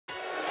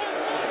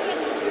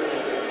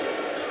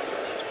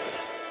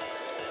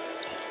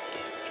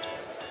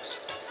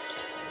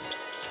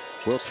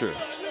Wiltjer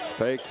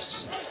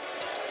fakes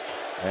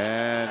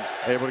and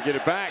able to get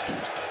it back.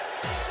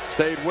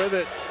 Stayed with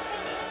it.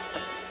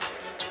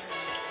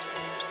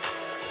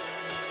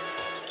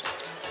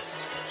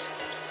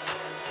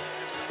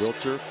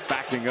 Wiltjer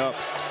backing up.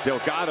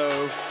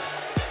 Delgado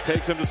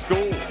takes him to school.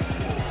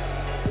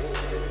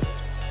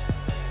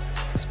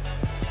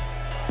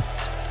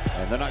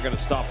 And they're not going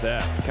to stop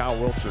that. Kyle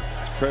Wiltjer,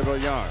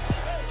 Trevo Young,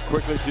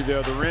 quickly to the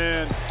other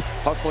end.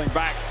 Hustling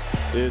back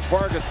is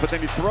Vargas, but then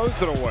he throws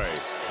it away.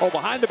 Oh,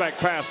 behind the back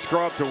pass,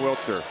 scrub to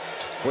Wiltjer.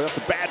 Well, that's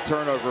a bad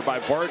turnover by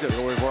Vargas.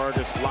 Boy,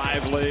 Vargas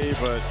lively,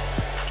 but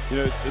you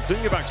know the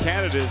thing about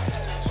Canada is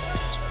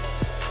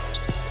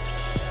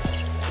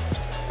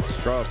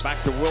scrub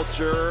back to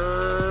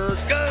Wiltjer.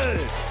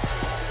 Good.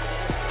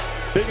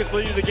 Biggest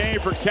lead of the game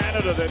for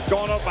Canada. They've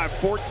gone up by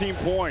 14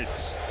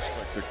 points.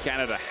 So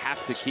Canada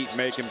have to keep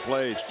making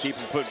plays,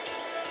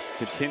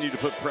 continue to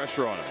put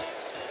pressure on them.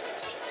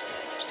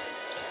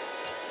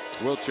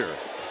 Wiltjer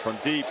from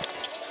deep,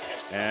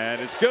 and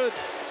it's good.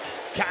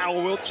 Kyle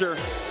Wiltjer.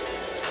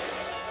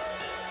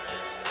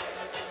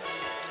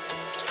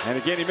 And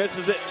again, he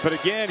misses it, but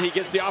again, he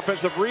gets the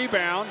offensive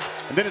rebound,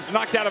 and then it's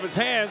knocked out of his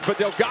hands, but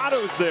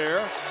Delgado's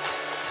there.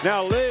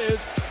 Now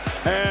Liz,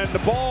 and the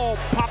ball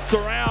pops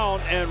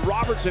around, and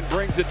Robertson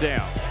brings it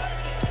down.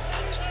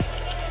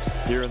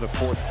 Here in the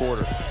fourth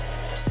quarter.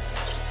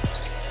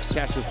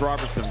 Cassius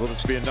Robertson, will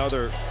this be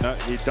another? No,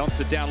 he dumps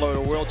it down low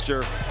to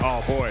Wiltjer.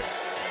 Oh boy.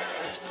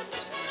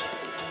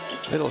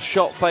 Little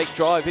shot fake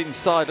drive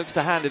inside, looks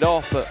to hand it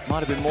off, but might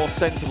have been more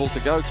sensible to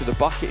go to the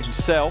bucket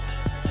himself.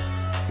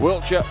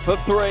 Wiltjer for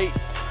three.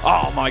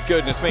 Oh my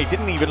goodness me,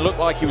 didn't even look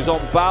like he was on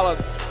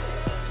balance.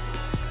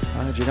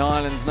 Virgin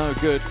Islands no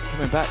good,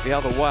 coming back the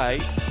other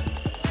way.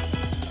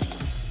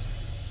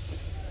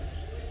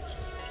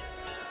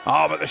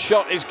 Oh, but the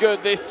shot is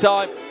good this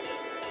time.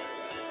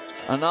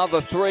 Another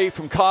three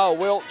from Kyle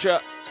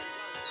Wiltjer.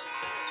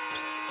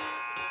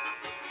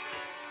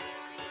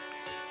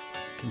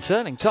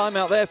 Concerning time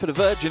out there for the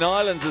Virgin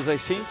Islands as they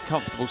seem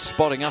comfortable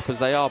spotting up as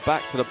they are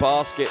back to the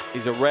basket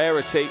is a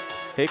rarity.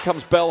 Here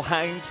comes Bell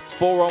Haynes,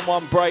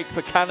 4-on-1 break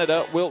for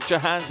Canada. Wiltjer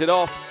hands it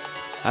off,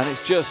 and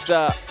it's just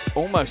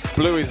almost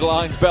blew his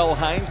lines, Bell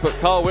Haynes, but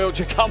Kyle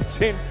Wiltjer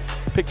comes in,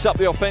 picks up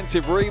the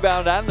offensive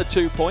rebound and the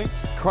 2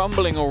 points.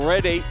 Crumbling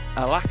already,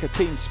 a lack of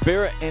team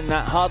spirit in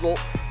that huddle.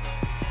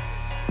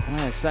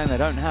 They're saying they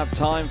don't have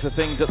time for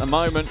things at the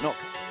moment. Not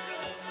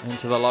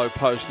into the low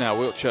post now.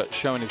 Wiltjer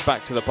showing his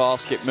back to the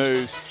basket,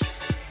 moves,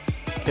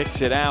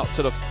 kicks it out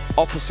to the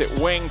opposite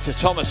wing to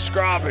Thomas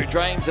Scrub, who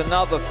drains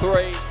another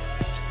three.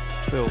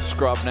 Bill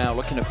Scrub now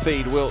looking to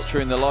feed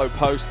Wiltjer in the low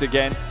post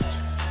again.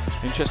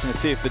 Interesting to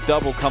see if the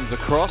double comes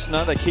across.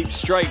 No, they keep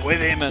straight with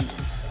him, and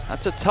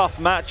that's a tough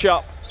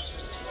matchup.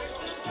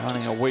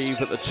 Running a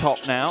weave at the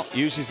top now.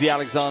 Uses the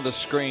Alexander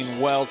screen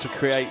well to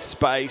create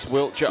space.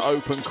 Wiltjer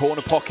open,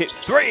 corner pocket.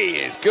 Three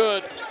is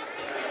good.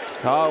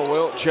 Kyle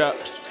Wiltjer.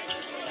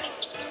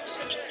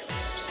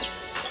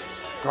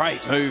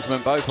 Great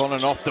movement both on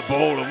and off the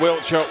ball. And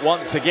Wiltjer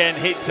once again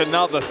hits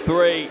another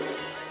three.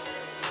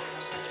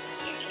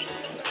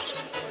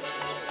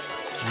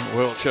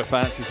 Wiltjer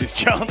fancies his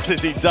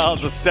chances. He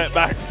does. A step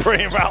back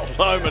three and rattles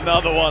home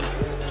another one.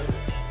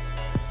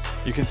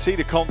 You can see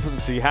the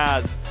confidence he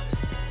has.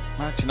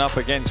 Matching up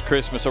against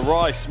Christmas, a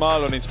wry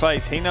smile on his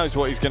face. He knows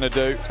what he's going to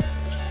do.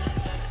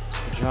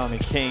 Johnny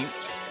King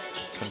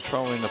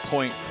controlling the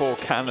point for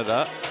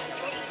Canada.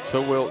 To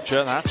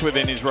Wiltjer, that's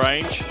within his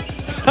range.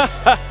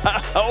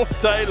 All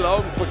day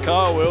long for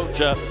Kyle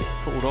Wiltjer.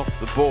 Pulled off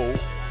the ball.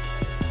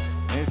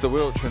 Here's the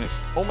Wiltjer, and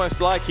it's almost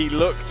like he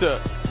looked at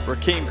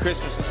Rakeem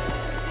Christmas.